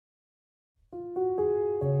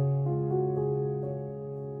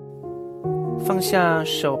放下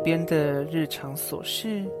手边的日常琐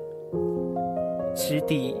事，直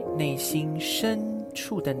抵内心深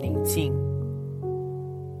处的宁静，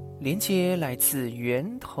连接来自源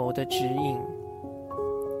头的指引。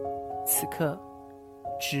此刻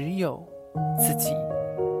只有自己，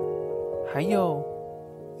还有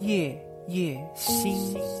夜夜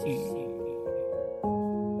心语。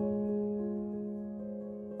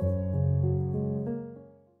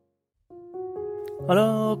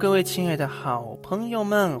Hello， 各位亲爱的好朋友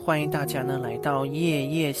们，欢迎大家呢来到夜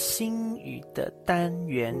夜心语的单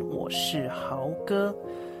元，我是豪哥。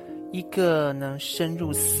一个能深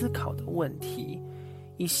入思考的问题，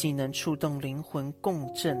一席能触动灵魂共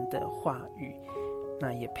振的话语，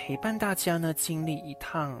那也陪伴大家呢经历一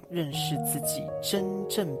趟认识自己真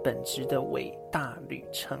正本质的伟大旅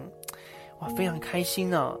程。哇，非常开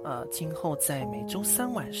心哦！今后在每周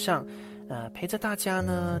三晚上，陪着大家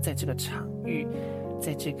呢，在这个场域，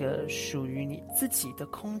在这个属于你自己的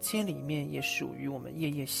空间里面，也属于我们夜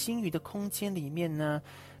夜心语的空间里面呢，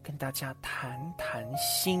跟大家谈谈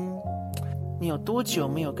心。你有多久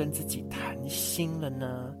没有跟自己谈心了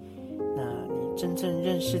呢？那你真正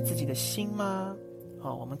认识自己的心吗？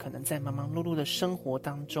我们可能在忙忙碌碌的生活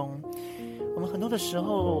当中，我们很多的时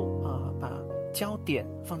候把焦点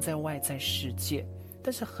放在外在世界，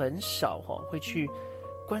但是很少会去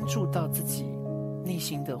关注到自己内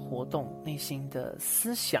心的活动、内心的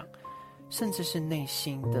思想，甚至是内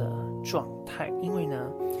心的状态。因为呢，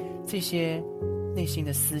这些内心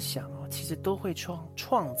的思想其实都会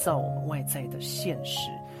创造我们外在的现实。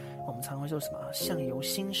我们常会说什么相由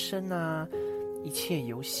心生啊，一切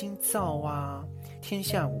由心造啊，天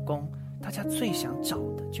下武功，大家最想找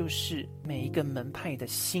的就是每一个门派的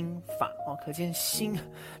心法可见心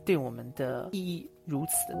对我们的意义如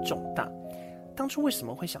此的重大。当初为什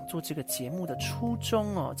么会想做这个节目的初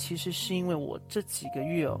衷其实是因为我这几个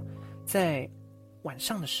月在晚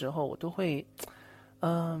上的时候，我都会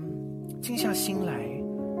静下心来，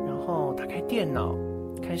然后打开电脑，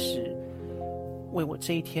开始为我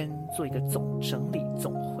这一天做一个总整理、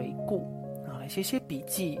总回顾来写写笔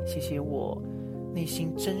记，写写我内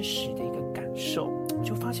心真实的一个感受。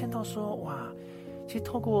就发现到说，哇，其实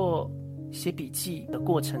透过写笔记的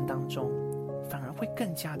过程当中，反而会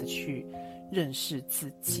更加的去认识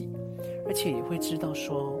自己，而且也会知道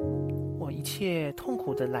说我一切痛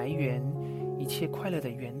苦的来源，一切快乐的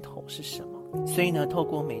源头是什么。所以呢，透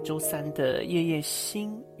过每周三的夜夜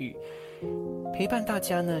心语，陪伴大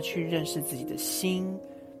家呢去认识自己的心，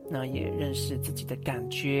那也认识自己的感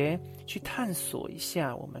觉，去探索一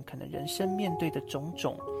下我们可能人生面对的种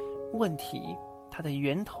种问题，它的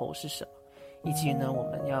源头是什么，以及呢我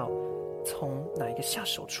们要从哪一个下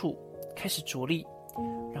手处开始着力，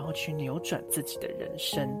然后去扭转自己的人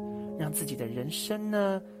生，让自己的人生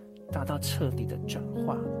呢达到彻底的转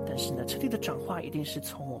化。但是呢，彻底的转化一定是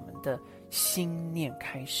从我们的心念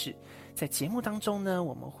开始。在节目当中呢，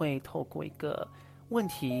我们会透过一个问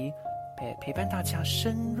题陪伴大家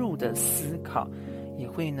深入的思考，也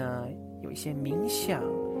会呢有一些冥想，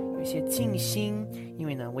有一些静心。因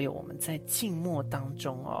为呢，唯有我们在静默当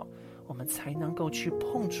中我们才能够去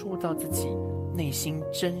碰触到自己内心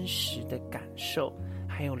真实的感受，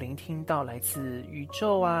还有聆听到来自宇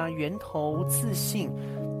宙源头、自信，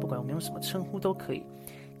不管我们用什么称呼都可以，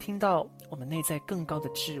听到我们内在更高的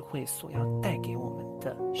智慧所要带给我们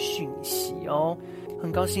的讯息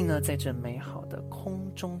很高兴呢，在这美好的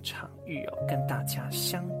空中场域跟大家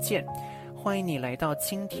相见。欢迎你来到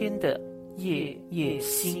今天的夜夜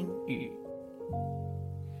心语。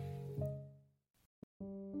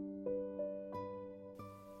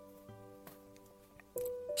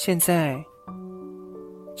现在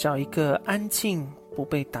找一个安静不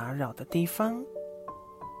被打扰的地方，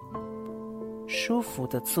舒服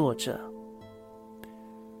地坐着，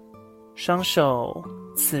双手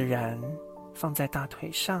自然放在大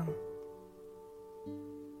腿上，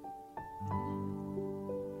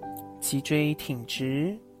脊椎挺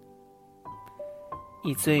直，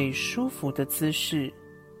以最舒服的姿势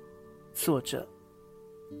坐着。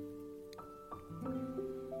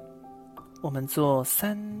我们做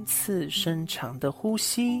3次深长的呼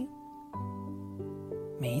吸，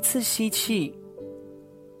每一次吸气，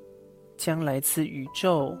将来自宇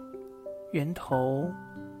宙、源头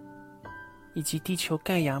以及地球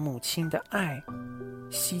盖亚母亲的爱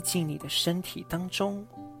吸进你的身体当中，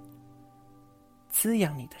滋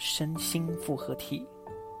养你的身心复合体。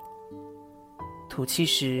吐气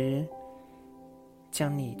时，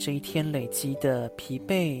将你这一天累积的疲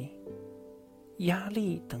惫、压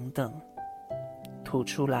力等等吐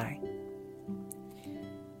出来。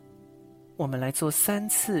我们来做3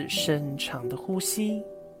次深长的呼吸。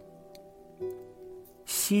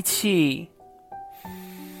吸气，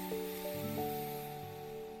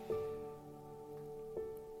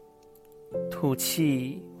吐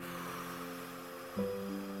气，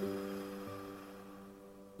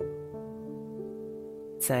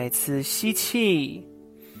再次吸气，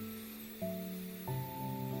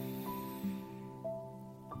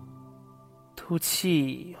吐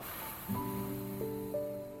气，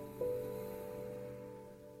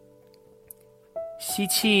吸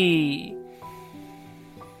气，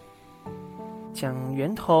将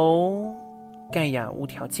源头盖亚无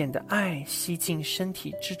条件的爱吸进身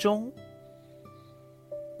体之中。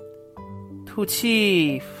吐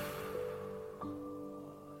气，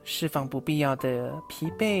释放不必要的疲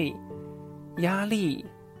惫、压力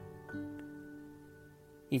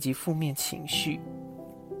以及负面情绪。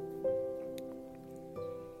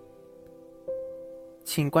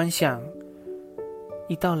请观想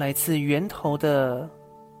一道来自源头的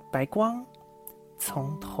白光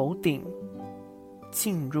从头顶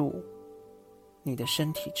进入你的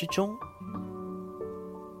身体之中，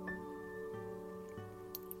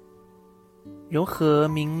柔和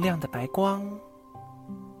明亮的白光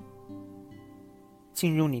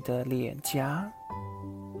进入你的脸颊，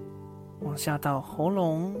往下到喉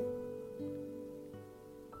咙、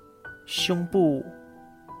胸部、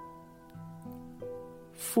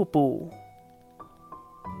腹部、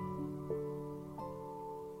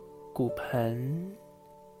骨盆，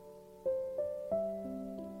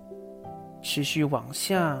持续往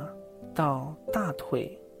下到大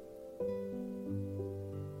腿、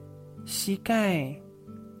膝盖、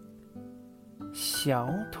小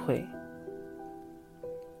腿、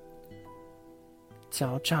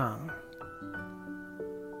脚掌、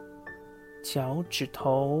脚趾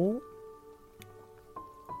头，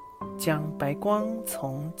将白光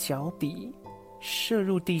从脚底射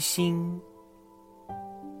入地心，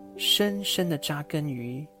深深地扎根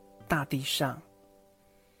于大地上。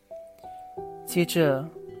接着，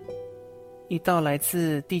一道来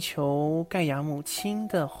自地球盖亚母亲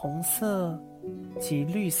的红色及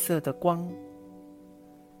绿色的光，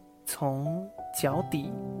从脚底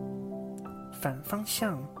反方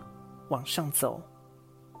向往上走，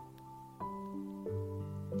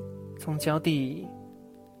从脚底、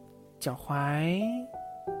脚踝、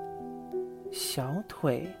小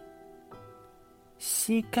腿、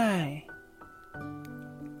膝盖、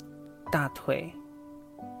大腿、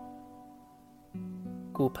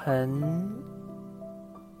骨盆，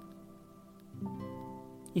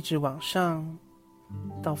一直往上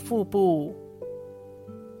到腹部、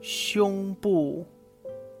胸部、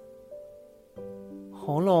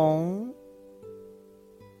喉咙，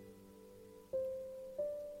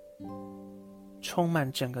充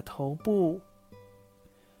满整个头部，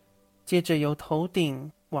接着由头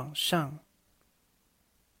顶往上，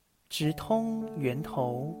直通源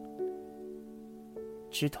头，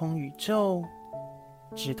直通宇宙，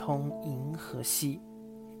直通银河系，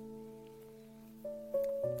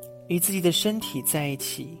与自己的身体在一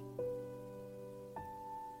起。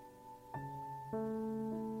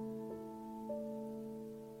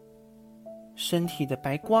身体的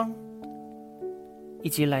白光以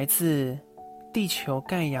及来自地球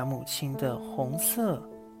盖亚母亲的红色、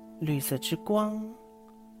绿色之光，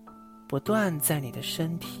不断在你的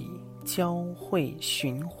身体交汇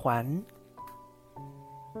循环。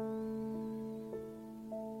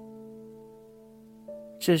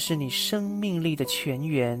这是你生命力的泉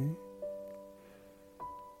源，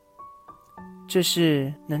这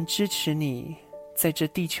是能支持你在这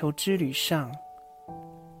地球之旅上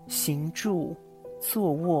行住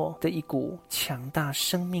坐卧的一股强大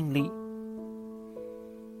生命力。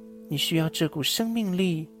你需要这股生命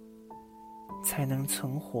力才能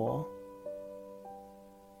存活，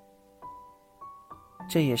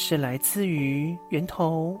这也是来自于源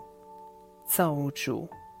头造物主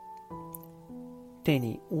对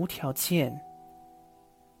你无条件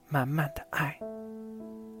满满的爱。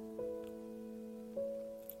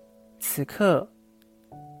此刻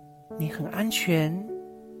你很安全，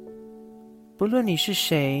不论你是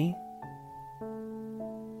谁，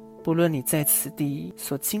不论你在此地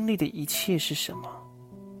所经历的一切是什么，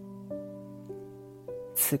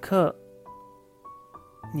此刻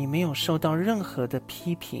你没有受到任何的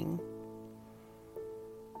批评，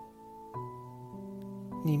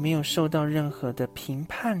你没有受到任何的评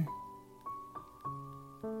判，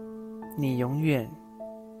你永远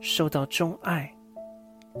受到钟爱，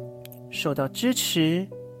受到支持，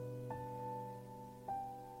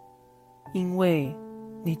因为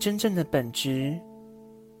你真正的本质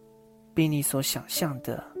比你所想象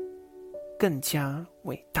的更加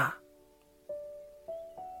伟大。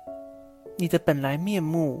你的本来面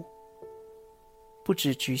目不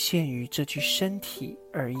只局限于这具身体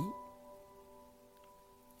而已。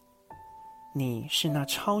你是那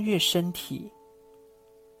超越身体、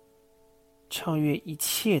超越一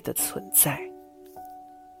切的存在。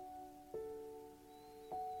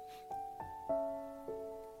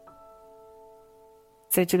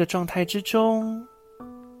在这个状态之中，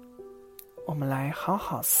我们来好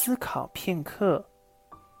好思考片刻，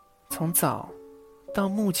从早到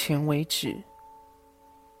目前为止，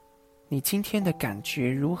你今天的感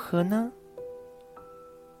觉如何呢？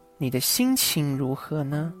你的心情如何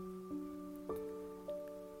呢？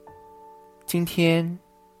今天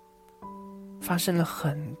发生了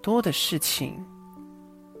很多的事情，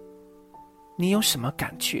你有什么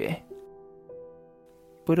感觉？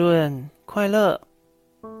不论快乐、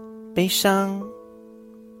悲伤、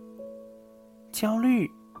焦虑、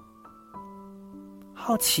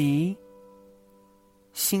好奇、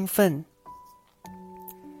兴奋，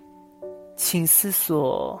请思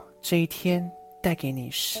索这一天带给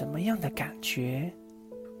你什么样的感觉？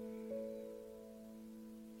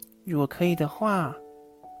如果可以的话，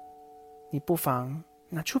你不妨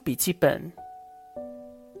拿出笔记本，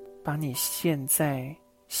把你现在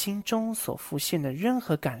心中所浮现的任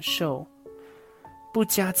何感受，不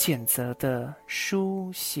加谴责地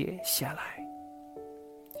书写下来。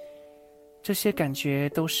这些感觉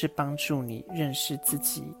都是帮助你认识自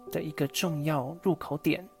己的一个重要入口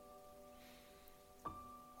点。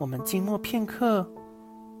我们静默片刻，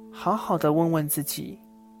好好的问问自己，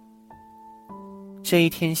这一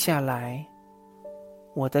天下来，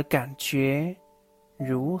我的感觉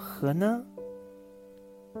如何呢？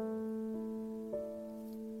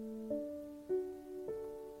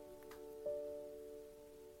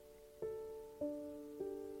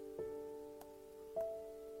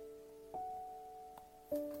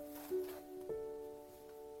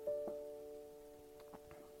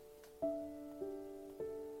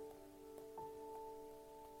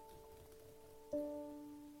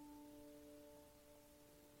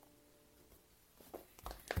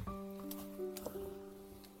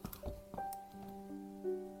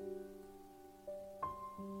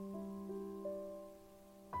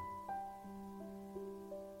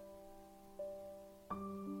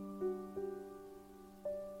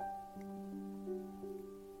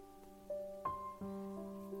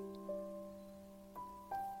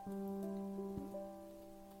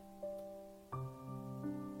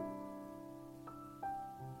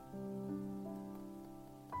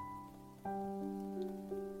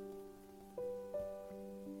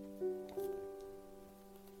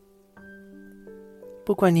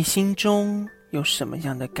不管你心中有什么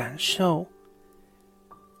样的感受，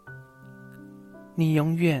你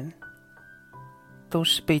永远都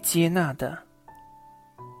是被接纳的。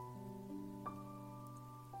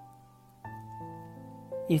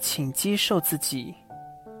也请接受自己，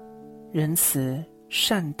仁慈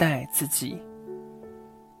善待自己，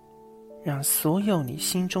让所有你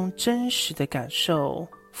心中真实的感受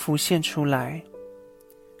浮现出来，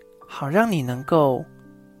好让你能够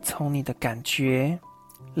从你的感觉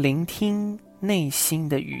聆听内心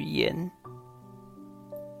的语言。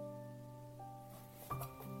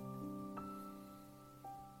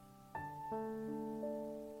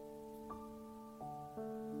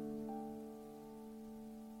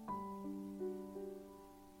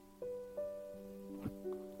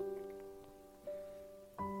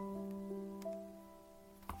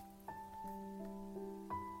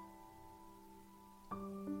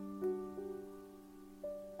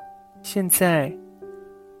现在，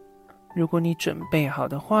如果你准备好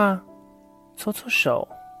的话，搓搓手，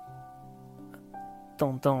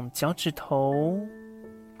动动脚趾头，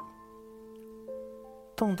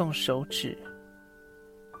动动手指，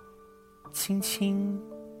轻轻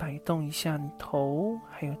摆动一下头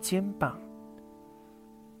还有肩膀，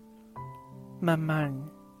慢慢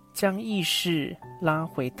将意识拉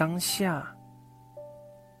回当下，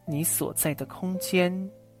你所在的空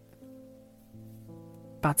间，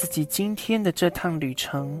把自己今天的这趟旅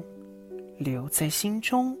程留在心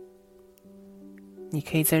中。你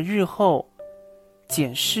可以在日后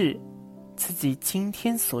检视自己今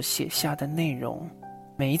天所写下的内容，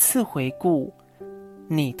每一次回顾，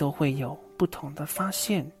你都会有不同的发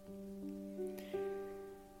现。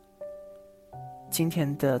今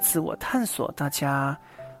天的自我探索，大家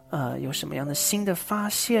有什么样的新的发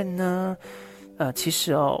现呢？其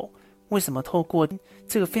实为什么透过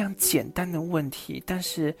这个非常简单的问题，但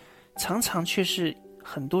是常常却是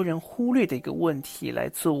很多人忽略的一个问题，来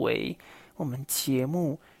作为我们节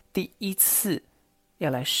目第一次要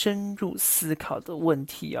来深入思考的问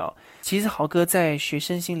题哦。其实豪哥在学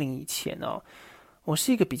身心灵以前我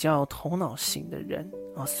是一个比较头脑型的人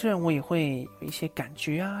虽然我也会有一些感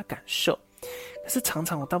觉感受，可是常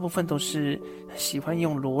常我大部分都是喜欢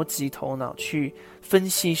用逻辑头脑去分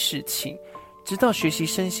析事情，直到学习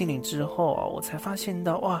身心灵之后我才发现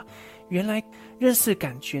到哇，原来认识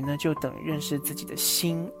感觉呢就等于认识自己的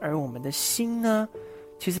心，而我们的心呢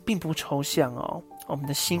其实并不抽象我们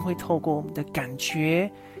的心会透过我们的感觉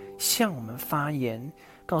向我们发言，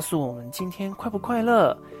告诉我们今天快不快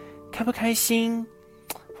乐，开不开心，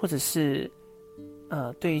或者是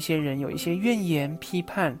对一些人有一些怨言批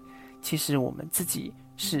判，其实我们自己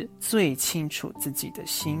是最清楚自己的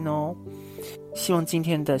心希望今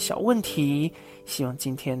天的小问题，希望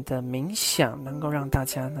今天的冥想能够让大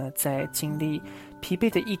家呢在经历疲惫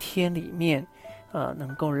的一天里面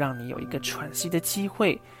能够让你有一个喘息的机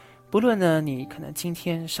会。不论呢你可能今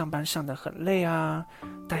天上班上得很累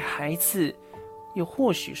带孩子，又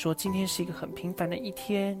或许说今天是一个很平凡的一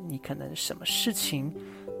天，你可能什么事情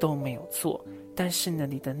都没有做，但是呢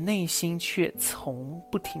你的内心却从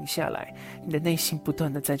不停下来，你的内心不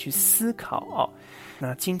断的再去思考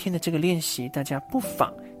那今天的这个练习，大家不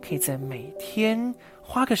妨可以在每天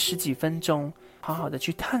花个10几分钟，好好的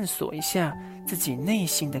去探索一下自己内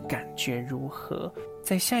心的感觉如何。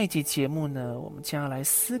在下一集节目呢，我们将要来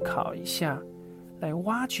思考一下，来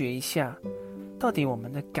挖掘一下，到底我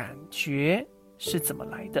们的感觉是怎么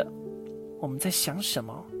来的，我们在想什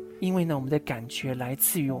么。因为呢，我们的感觉来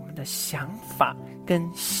自于我们的想法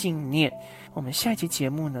跟信念。我们下一集节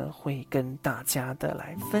目呢，会跟大家的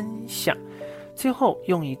来分享。最后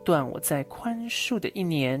用一段我在宽恕的一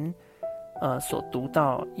年所读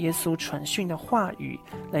到耶稣传讯的话语，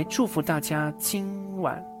来祝福大家今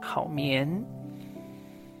晚好眠。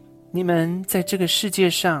你们在这个世界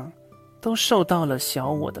上都受到了小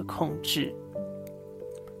我的控制，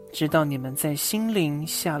直到你们在心灵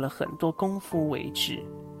下了很多功夫为止。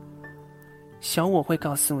小我会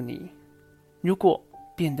告诉你，如果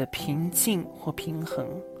变得平静或平衡，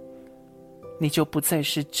你就不再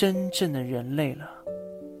是真正的人类了。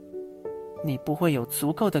你不会有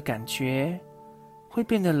足够的感觉，会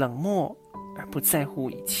变得冷漠而不在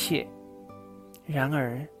乎一切。然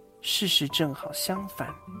而事实正好相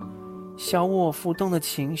反，小我浮动的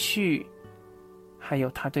情绪，还有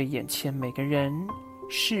他对眼前每个人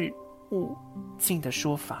事物尽的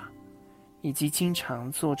说法，以及经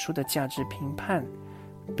常做出的价值评判，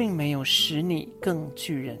并没有使你更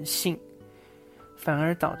具人性，反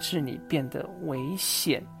而导致你变得危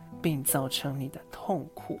险，并造成你的痛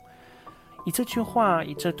苦。以这句话，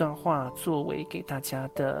以这段话作为给大家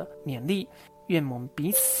的勉励，愿我们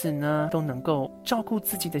彼此呢都能够照顾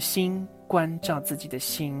自己的心，关照自己的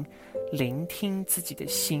心，聆听自己的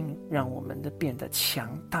心，让我们的变得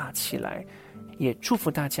强大起来。也祝福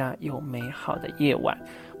大家有美好的夜晚。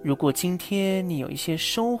如果今天你有一些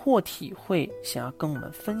收获体会想要跟我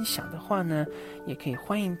们分享的话呢，也可以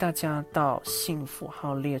欢迎大家到幸福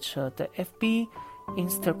号列车的 FB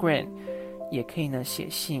Instagram， 也可以呢写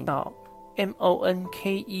信到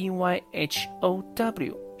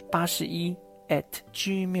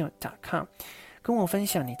monkeyhow81@gmail.com， 跟我分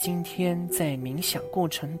享你今天在冥想过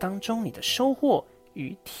程当中你的收获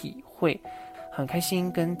与体会。很开心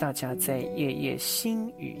跟大家在夜夜心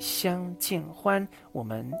语相见欢，我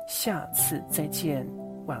们下次再见，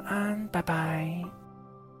晚安，拜拜。